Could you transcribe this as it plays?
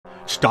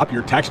Stop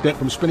your tax debt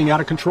from spinning out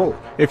of control.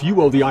 If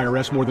you owe the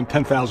IRS more than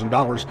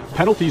 $10,000,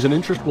 penalties and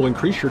interest will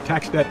increase your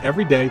tax debt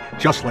every day,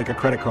 just like a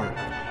credit card.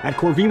 At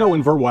Corvino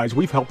and Verwise,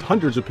 we've helped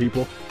hundreds of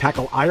people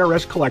tackle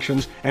IRS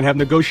collections and have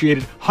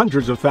negotiated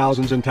hundreds of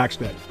thousands in tax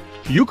debt.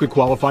 You could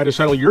qualify to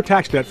settle your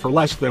tax debt for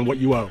less than what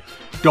you owe.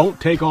 Don't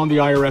take on the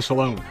IRS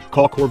alone.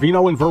 Call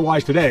Corvino and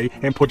Verwise today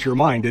and put your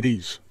mind at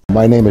ease.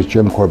 My name is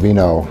Jim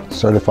Corvino,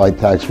 Certified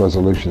Tax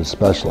Resolution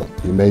Specialist.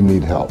 You may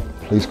need help.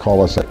 Please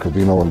call us at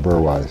Corvino and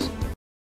Verwise.